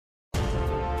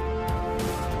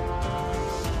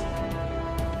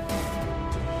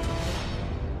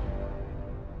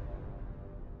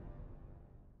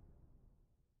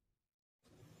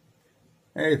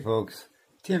Hey folks,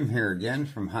 Tim here again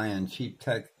from High-End Cheap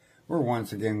Tech. We're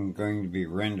once again going to be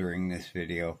rendering this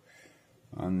video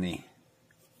on the,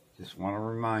 just want to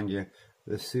remind you,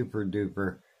 the super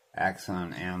duper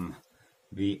Axon M,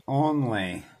 the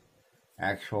only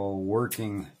actual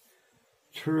working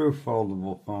true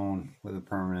foldable phone with a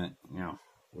permanent,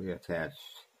 we attached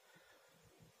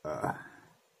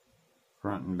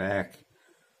front and back,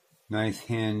 nice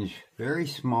hinge, very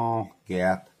small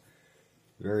gap.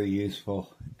 Very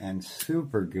useful and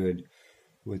super good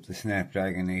with the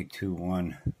Snapdragon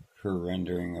 821 for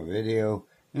rendering a video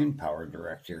in Power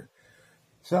Director.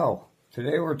 So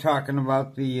today we're talking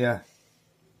about the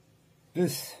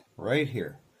this right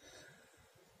here.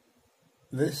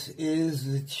 This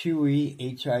is the Chuwi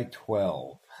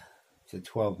Hi12. It's a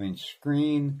 12-inch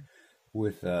screen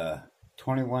with a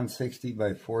 2160 by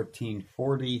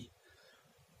 1440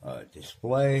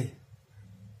 display.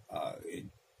 It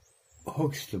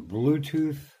hooks to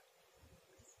Bluetooth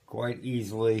quite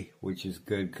easily, which is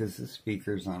good because the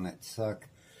speakers on it suck.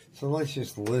 So let's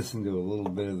just listen to a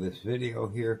little bit of this video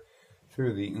here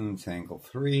through the UNS Angle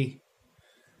 3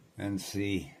 and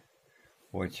see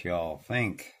what y'all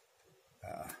think.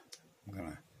 I'm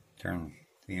going to turn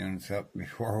the UNS up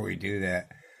before we do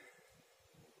that.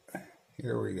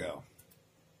 Here we go.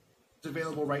 It's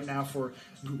available right now for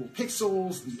Google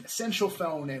Pixels, the Essential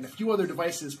phone, and a few other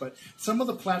devices, but some of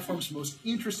the platform's most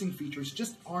interesting features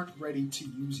just aren't ready to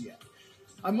use yet.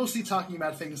 I'm mostly talking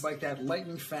about things like that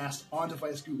lightning-fast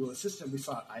on-device Google Assistant we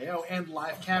saw at I/O and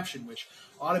live caption, which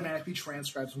automatically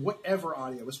transcribes whatever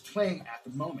audio is playing at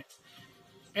the moment.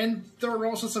 And there are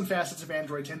also some facets of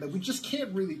Android 10 that we just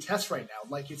can't really test right now,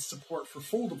 like its support for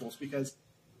foldables, because...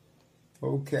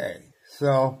 Okay,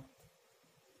 so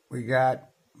we got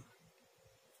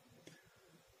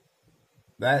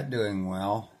that doing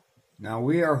well. Now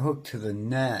we are hooked to the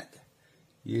net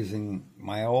using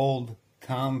my old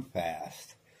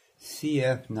ComFast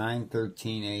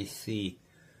CF913AC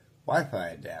Wi-Fi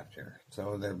adapter.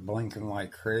 So they're blinking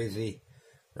like crazy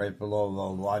right below the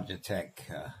Logitech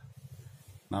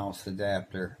mouse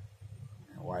adapter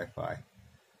Wi-Fi.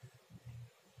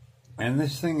 And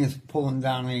this thing is pulling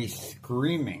down a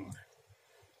screaming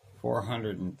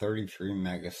 433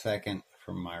 megasecond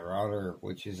from my router,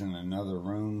 which is in another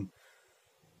room,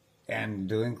 and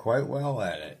doing quite well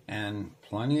at it, and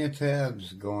plenty of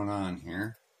tabs going on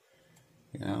here.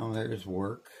 There's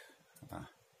work,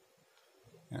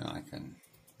 and I can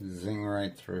zing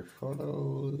right through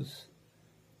photos,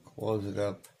 close it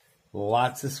up.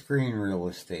 Lots of screen real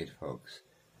estate, folks.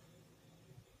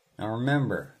 Now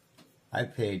remember, I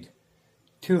paid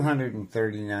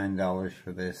 $239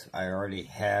 for this. I already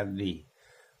have the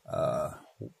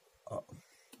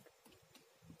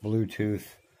Bluetooth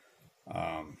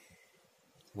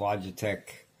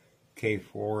Logitech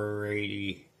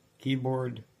K480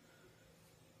 keyboard,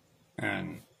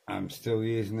 and I'm still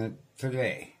using it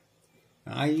today.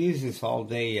 Now, I used this all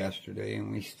day yesterday,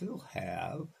 and we still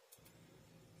have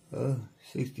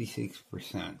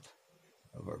 66%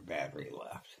 of our battery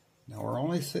left. Now we're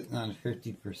only sitting on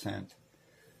 50%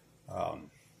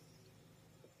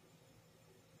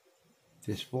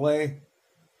 display.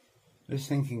 This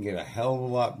thing can get a hell of a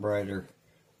lot brighter.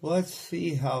 Let's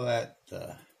see how that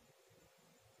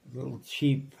little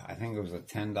cheap, I think it was a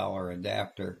 $10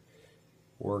 adapter,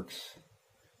 works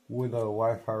with a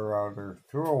Wi-Fi router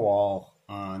through a wall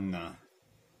on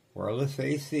wireless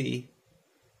AC.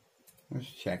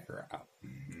 Let's check her out.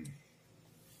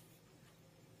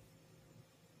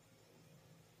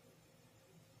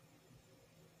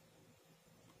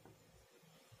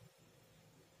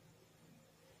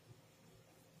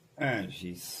 And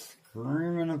she's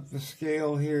screaming up the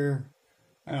scale here.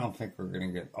 I don't think we're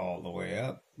going to get all the way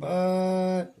up,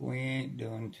 but we ain't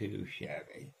doing too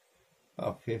shabby.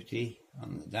 About 50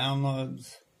 on the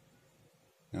downloads.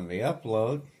 Now the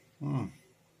upload,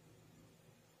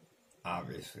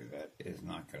 obviously that is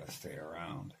not going to stay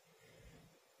around.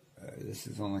 This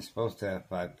is only supposed to have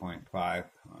 5.5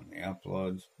 on the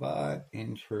uploads, but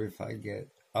in truth I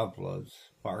get uploads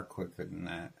far quicker than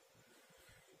that.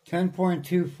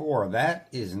 10.24, that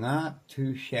is not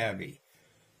too shabby.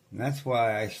 And that's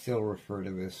why I still refer to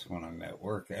this when I'm at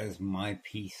work as my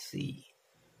PC.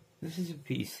 This is a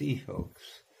PC,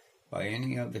 folks, by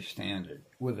any other standard,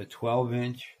 with a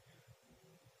 12-inch,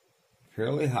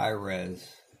 fairly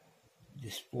high-res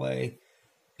display,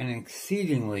 an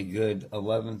exceedingly good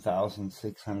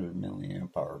 11,600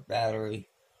 milliamp hour battery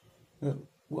that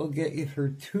will get you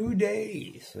through 2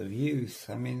 days of use.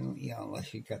 I mean,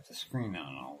 unless you got the screen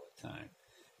on all the time.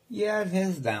 Yeah, it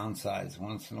has downsides.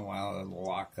 Once in a while it'll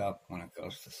lock up when it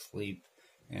goes to sleep,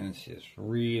 and it's just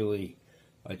really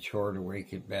a chore to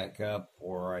wake it back up,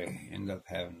 or I end up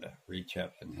having to reach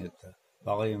up and hit the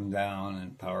volume down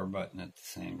and power button at the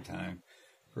same time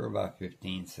for about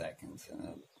 15 seconds, and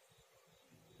it'll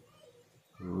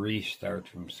restart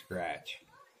from scratch.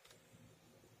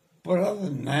 But other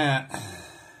than that,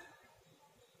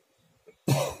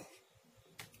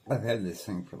 I've had this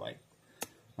thing for like,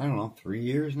 I don't know, 3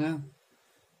 years now.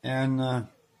 And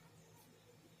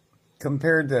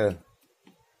compared to,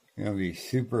 you know, these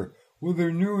super, well,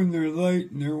 they're new and they're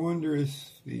light and they're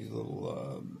wondrous, these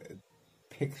little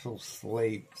pixel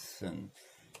slates and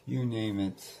you name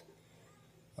it,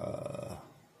 that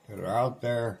are out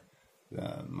there,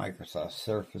 the Microsoft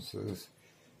Surfaces.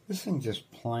 This thing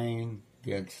just plain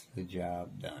gets the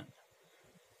job done.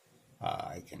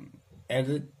 I can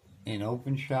edit in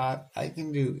OpenShot. I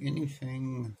can do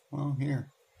anything. Well, here,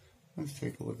 let's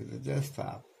take a look at the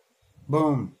desktop.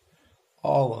 Boom.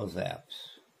 All those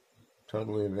apps.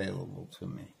 Totally available to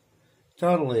me.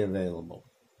 Totally available.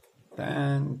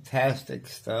 Fantastic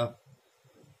stuff.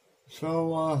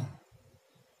 So,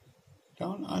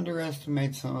 don't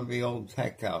underestimate some of the old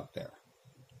tech out there.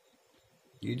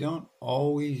 You don't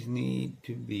always need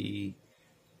to be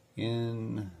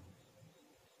in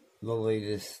the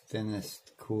latest,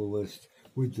 thinnest, coolest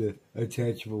with the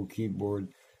attachable keyboard.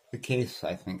 The case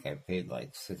I think I paid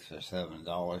like $6 or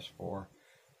 $7 for.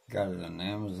 Got it on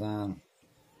Amazon.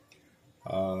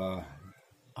 Other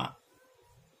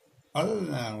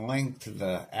than a link to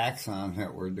the Axon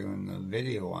that we're doing the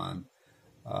video on,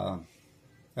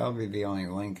 that'll be the only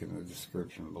link in the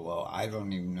description below. I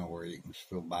don't even know where you can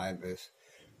still buy this,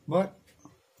 but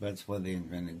that's why they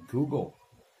invented Google,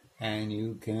 and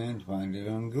you can find it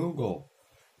on Google.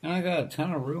 And I got a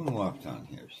ton of room left on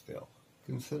here still,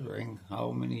 considering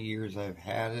how many years I've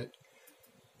had it,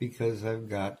 because I've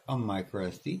got a micro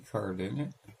SD card in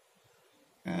it.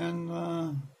 And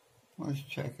let's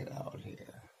check it out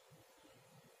here.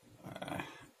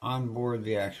 On board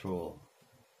the actual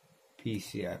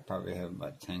PC, I probably have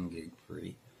about 10 gig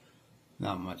free.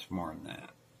 Not much more than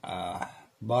that.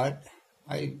 But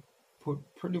I put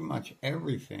pretty much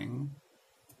everything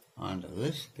onto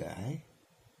this guy.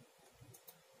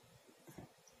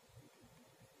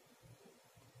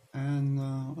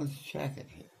 And let's check it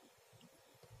here.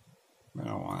 Been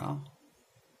a while.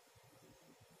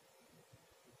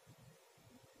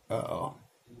 Uh-oh.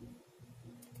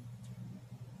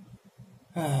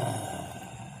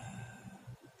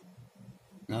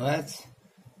 Now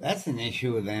that's an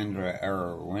issue with Android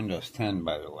or Windows 10,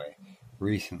 by the way,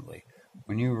 recently.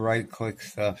 When you right-click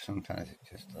stuff, sometimes it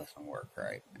just doesn't work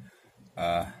right.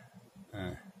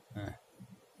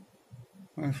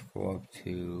 Let's go up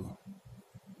to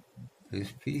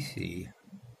this PC.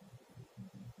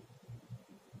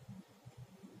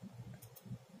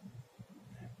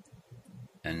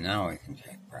 And now I can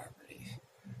check properties.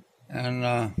 And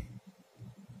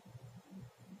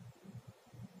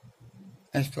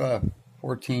I still have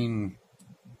 14,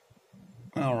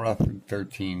 well, roughly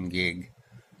 13 gig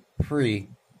free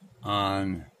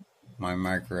on my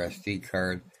micro SD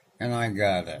card. And I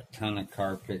got a ton of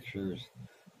car pictures,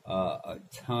 a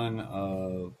ton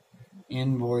of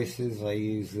invoices. I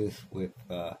use this with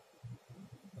a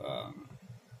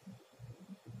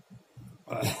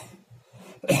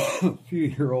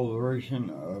few-year-old version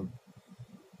of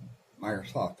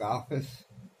Microsoft Office.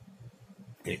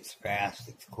 It's fast,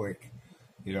 it's quick.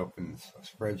 It opens a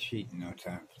spreadsheet in no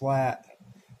time flat.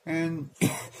 And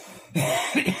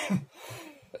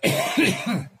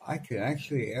I can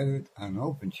actually edit an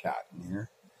OpenShot in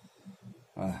here.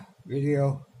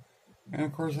 Video. And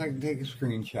of course I can take a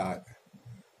screenshot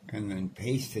and then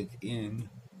paste it in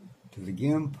to the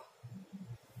GIMP.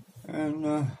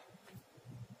 And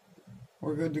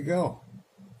we're good to go.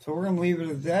 So we're going to leave it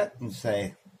at that and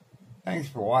say thanks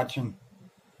for watching.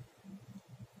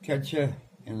 Catch you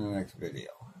in the next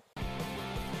video.